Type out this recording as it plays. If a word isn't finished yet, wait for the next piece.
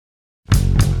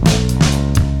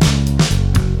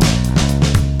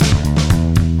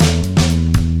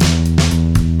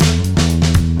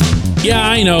Yeah,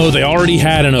 I know, they already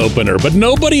had an opener, but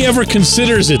nobody ever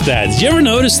considers it that. Did you ever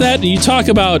notice that? You talk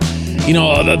about,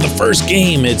 the first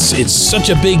game, it's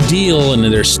such a big deal, and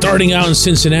they're starting out in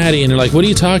Cincinnati, and they're like, what are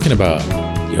you talking about?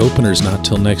 The opener's not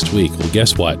till next week. Well,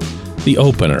 guess what? The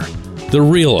opener, the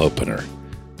real opener,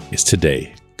 is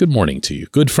today. Good morning to you.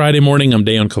 Good Friday morning. I'm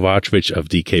Dejan Kovacevic of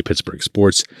DK Pittsburgh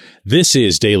Sports. This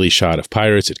is Daily Shot of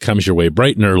Pirates. It comes your way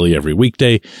bright and early every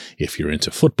weekday. If you're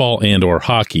into football and or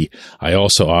hockey, I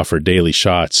also offer daily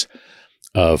shots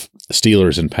of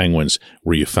Steelers and Penguins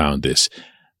where you found this.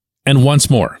 And once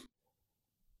more,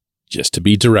 just to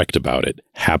be direct about it,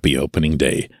 happy opening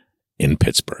day in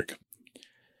Pittsburgh.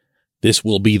 This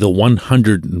will be the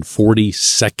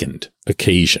 142nd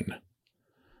occasion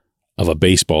of a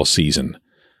baseball season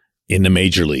in the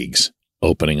major leagues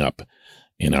opening up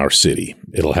in our city.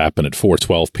 It'll happen at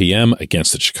 4:12 p.m.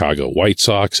 against the Chicago White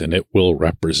Sox, and it will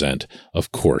represent,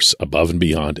 of course, above and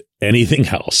beyond anything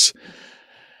else,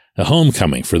 a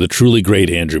homecoming for the truly great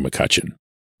Andrew McCutchen.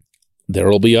 There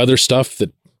will be other stuff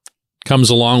that comes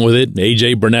along with it.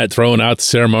 A.J. Burnett throwing out the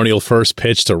ceremonial first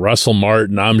pitch to Russell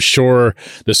Martin. I'm sure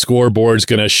the scoreboard's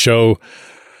going to show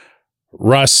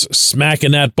Russ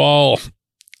smacking that ball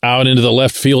out into the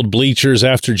left field bleachers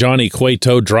after Johnny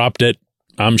Cueto dropped it.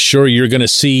 I'm sure you're going to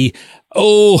see,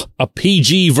 a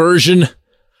PG version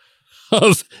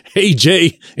of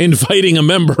AJ inviting a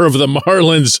member of the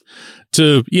Marlins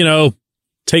to,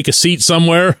 take a seat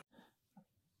somewhere.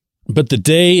 But the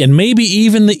day, and maybe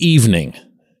even the evening,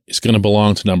 is going to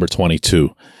belong to number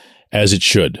 22, as it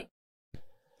should.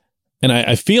 And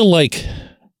I feel like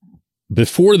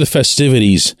before the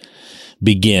festivities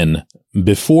begin,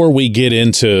 before we get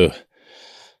into,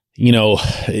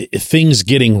 things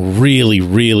getting really,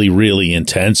 really, really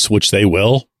intense, which they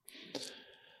will,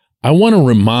 I want to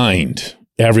remind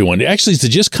everyone, actually, to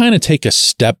just kind of take a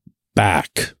step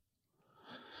back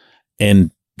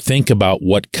and think about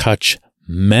what Cutch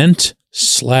meant/means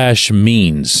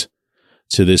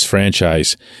to this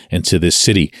franchise and to this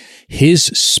city. His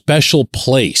special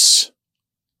place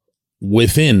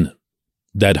within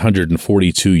that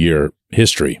 142-year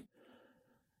history.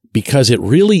 Because it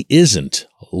really isn't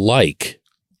like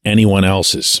anyone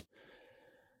else's.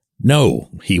 No,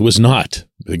 he was not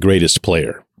the greatest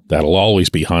player. That'll always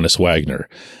be Hannes Wagner.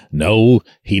 No,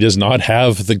 he does not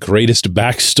have the greatest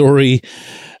backstory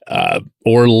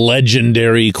or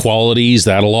legendary qualities.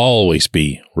 That'll always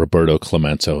be Roberto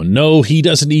Clemente. No, he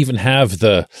doesn't even have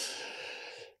the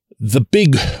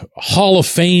big Hall of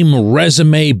Fame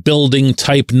resume building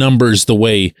type numbers the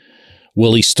way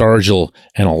Willie Stargell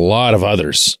and a lot of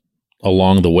others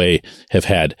along the way have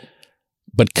had.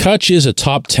 But Cutch is a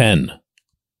top 10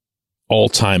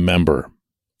 all-time member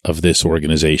of this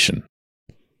organization.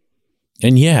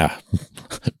 And yeah,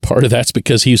 part of that's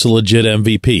because he's a legit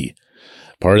MVP.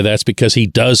 Part of that's because he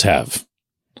does have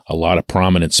a lot of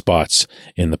prominent spots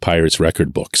in the Pirates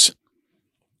record books.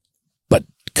 But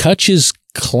Cutch's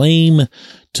claim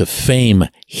to fame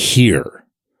here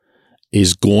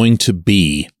is going to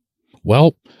be,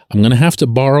 well, I'm going to have to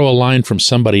borrow a line from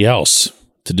somebody else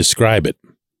to describe it,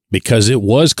 because it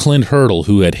was Clint Hurdle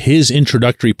who, at his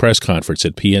introductory press conference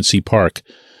at PNC Park,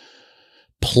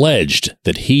 pledged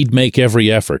that he'd make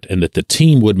every effort and that the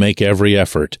team would make every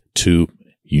effort to,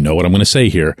 you know what I'm going to say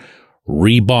here,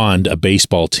 rebond a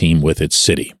baseball team with its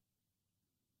city.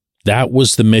 That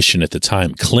was the mission at the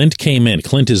time. Clint came in.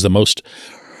 Clint is the most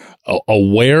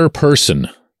aware person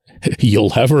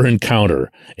you'll ever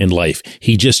encounter in life.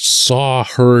 He just saw,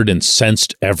 heard, and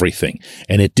sensed everything.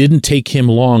 And it didn't take him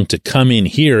long to come in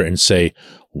here and say,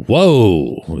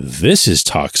 whoa, this is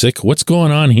toxic. What's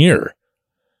going on here?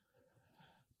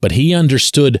 But he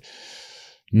understood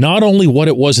not only what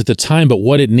it was at the time, but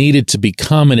what it needed to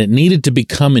become. And it needed to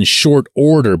become in short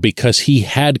order because he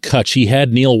had Cutch, he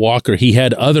had Neil Walker, he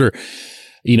had other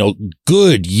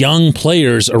good young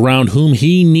players around whom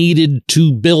he needed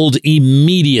to build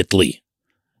immediately.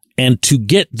 And to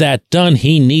get that done,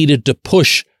 he needed to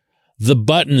push the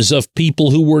buttons of people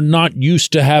who were not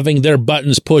used to having their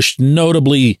buttons pushed,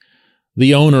 notably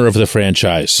the owner of the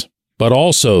franchise, but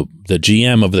also the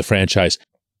GM of the franchise.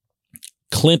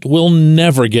 Clint will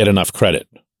never get enough credit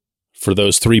for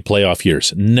those 3 playoff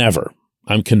years. Never.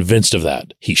 I'm convinced of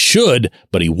that. He should,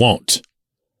 but he won't.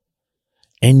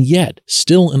 And yet,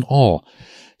 still in all,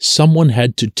 someone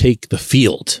had to take the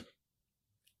field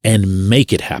and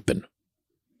make it happen.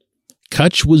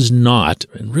 Cutch was not,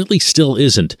 and really still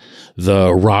isn't,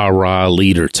 the rah-rah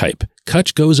leader type.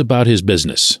 Cutch goes about his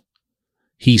business.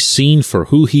 He's seen for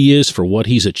who he is, for what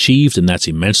he's achieved, and that's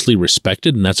immensely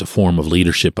respected, and that's a form of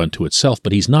leadership unto itself,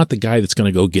 but he's not the guy that's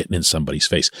going to go get in somebody's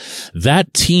face.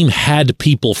 That team had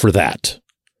people for that.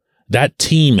 That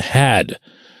team had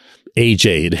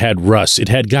AJ, it had Russ, it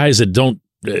had guys that don't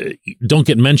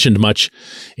get mentioned much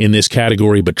in this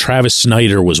category, but Travis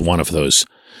Snyder was one of those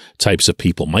types of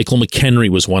people. Michael McHenry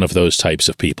was one of those types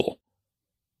of people.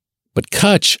 But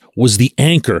Cutch was the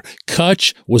anchor.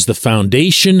 Cutch was the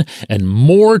foundation, and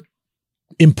more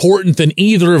important than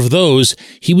either of those,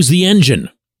 he was the engine.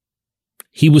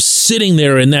 He was sitting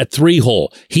there in that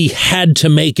 3-hole. He had to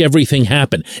make everything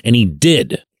happen, and he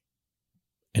did.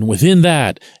 And within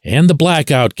that, and the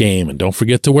blackout game, and don't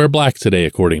forget to wear black today,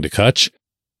 according to Cutch,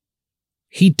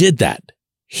 he did that.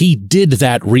 He did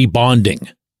that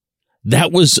rebonding.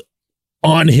 That was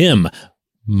on him.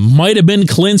 Might have been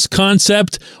Clint's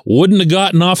concept, wouldn't have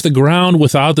gotten off the ground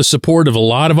without the support of a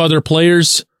lot of other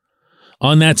players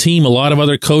on that team, a lot of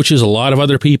other coaches, a lot of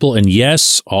other people, and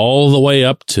yes, all the way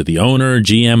up to the owner,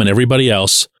 GM, and everybody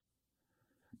else.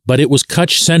 But it was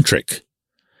Cutch-centric.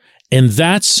 And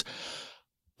that's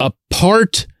a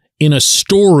part in a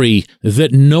story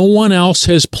that no one else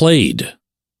has played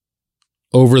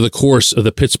over the course of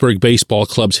the Pittsburgh Baseball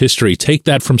Club's history. Take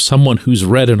that from someone who's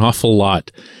read an awful lot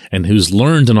and who's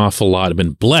learned an awful lot and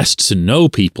been blessed to know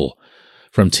people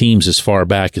from teams as far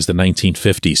back as the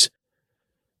 1950s.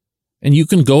 And you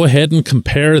can go ahead and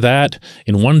compare that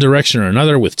in one direction or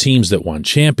another with teams that won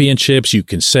championships. You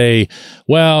can say,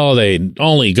 well, they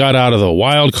only got out of the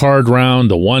wild card round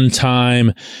the one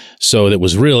time, so that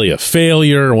was really a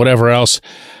failure or whatever else.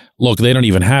 Look, they don't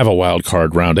even have a wild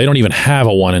card round. They don't even have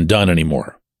a one and done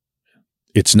anymore.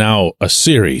 It's now a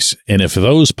series. And if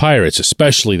those Pirates,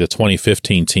 especially the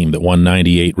 2015 team that won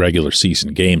 98 regular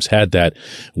season games, had that,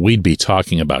 we'd be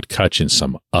talking about Cutch in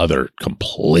some other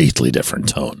completely different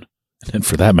tone. And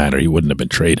for that matter, he wouldn't have been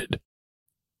traded.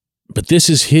 But this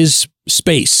is his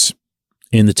space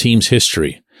in the team's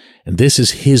history. And this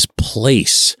is his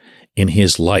place in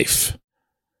his life,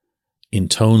 in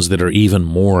tones that are even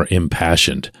more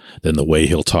impassioned than the way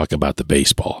he'll talk about the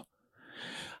baseball.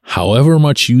 However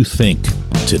much you think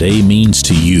today means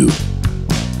to you,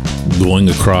 going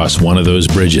across one of those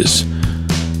bridges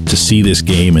to see this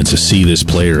game and to see this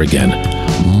player again,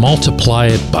 multiply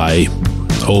it by,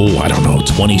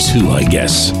 22, I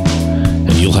guess,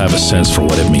 and you'll have a sense for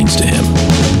what it means to him.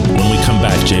 When we come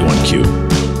back, J1Q.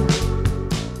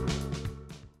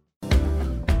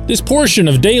 This portion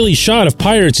of Daily Shot of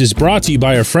Pirates is brought to you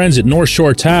by our friends at North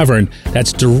Shore Tavern,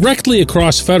 that's directly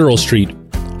across Federal Street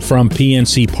from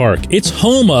PNC Park. It's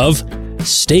home of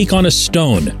Steak on a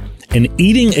Stone, an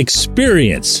eating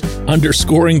experience,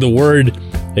 underscoring the word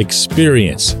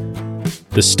experience.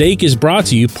 The steak is brought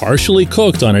to you partially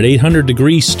cooked on an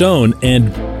 800-degree stone, and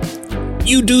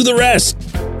you do the rest.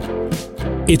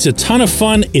 It's a ton of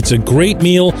fun, it's a great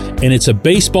meal, and it's a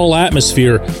baseball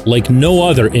atmosphere like no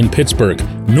other in Pittsburgh.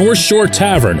 North Shore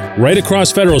Tavern, right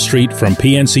across Federal Street from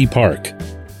PNC Park.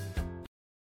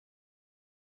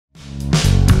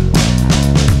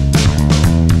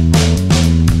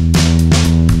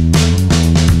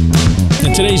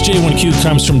 And today's J1Q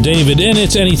comes from David, and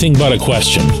it's anything but a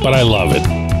question, but I love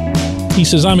it. He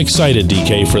says, I'm excited,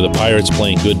 DK, for the Pirates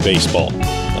playing good baseball.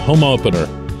 The home opener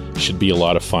should be a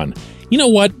lot of fun. You know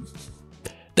what?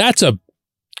 That's a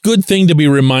good thing to be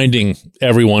reminding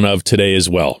everyone of today as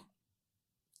well.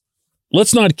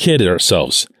 Let's not kid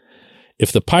ourselves.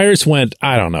 If the Pirates went,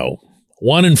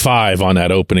 1-5 on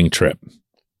that opening trip,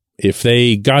 if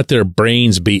they got their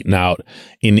brains beaten out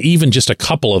in even just a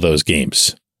couple of those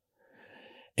games,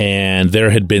 and there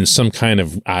had been some kind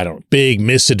of, big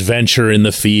misadventure in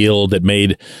the field that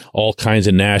made all kinds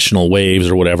of national waves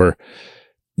or whatever,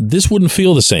 this wouldn't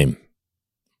feel the same.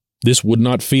 This would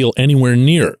not feel anywhere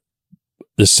near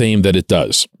the same that it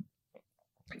does.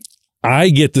 I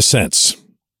get the sense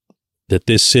that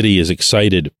this city is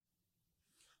excited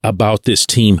about this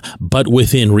team, but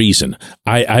within reason.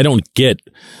 I don't get,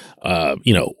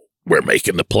 we're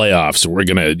making the playoffs, we're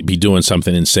going to be doing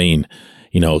something insane,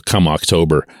 come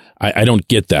October. I don't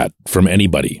get that from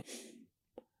anybody.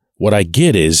 What I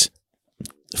get is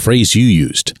the phrase you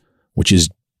used, which is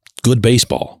good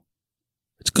baseball.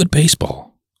 It's good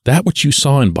baseball. That what you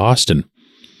saw in Boston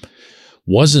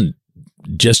wasn't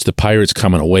just the Pirates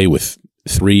coming away with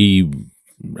three,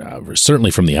 certainly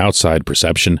from the outside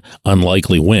perception,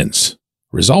 unlikely wins.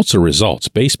 Results are results.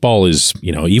 Baseball is,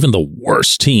 even the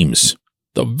worst teams,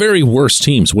 the very worst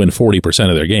teams win 40%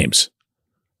 of their games.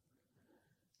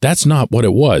 That's not what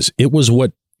it was. It was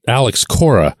what Alex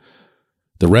Cora,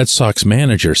 the Red Sox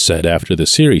manager, said after the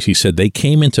series. He said, they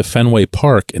came into Fenway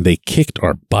Park and they kicked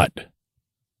our butt.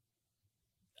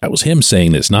 That was him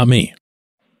saying this, not me.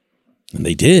 And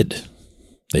they did.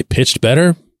 They pitched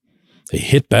better. They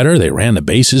hit better. They ran the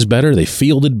bases better. They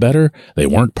fielded better. They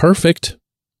weren't perfect.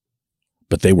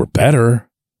 but they were better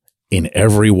in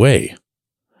every way.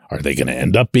 Are they going to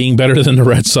end up being better than the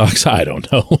Red Sox? I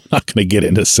don't know. I'm not going to get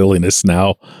into silliness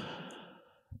now.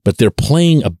 But they're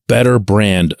playing a better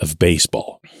brand of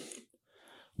baseball.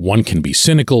 One can be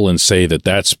cynical and say that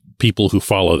that's people who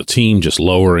follow the team just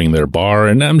lowering their bar,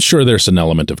 and I'm sure there's an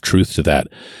element of truth to that.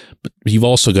 But you've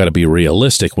also got to be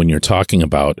realistic when you're talking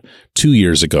about 2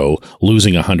 years ago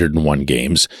losing 101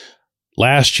 games,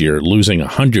 last year losing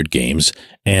 100 games,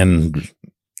 and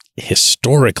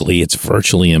historically it's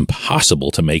virtually impossible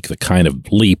to make the kind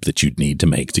of leap that you'd need to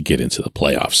make to get into the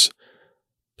playoffs.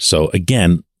 So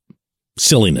again,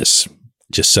 silliness,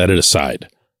 just set it aside.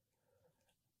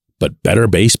 But better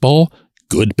baseball,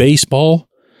 good baseball,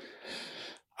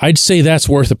 I'd say that's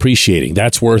worth appreciating.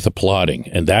 That's worth applauding.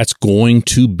 And that's going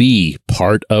to be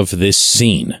part of this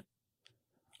scene.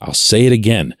 I'll say it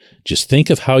again. Just think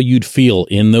of how you'd feel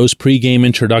in those pregame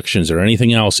introductions or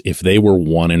anything else if they were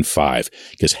 1-5.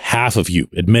 Because half of you,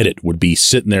 admit it, would be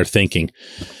sitting there thinking,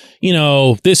 you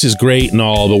know, this is great and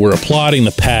all, but we're applauding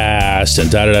the past and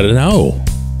da-da-da-da.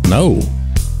 No.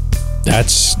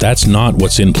 That's not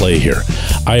what's in play here.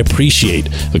 I appreciate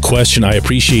the question. I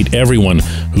appreciate everyone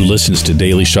who listens to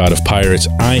Daily Shot of Pirates.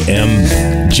 I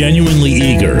am genuinely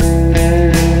eager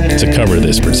to cover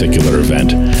this particular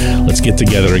event. Let's get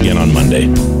together again on Monday.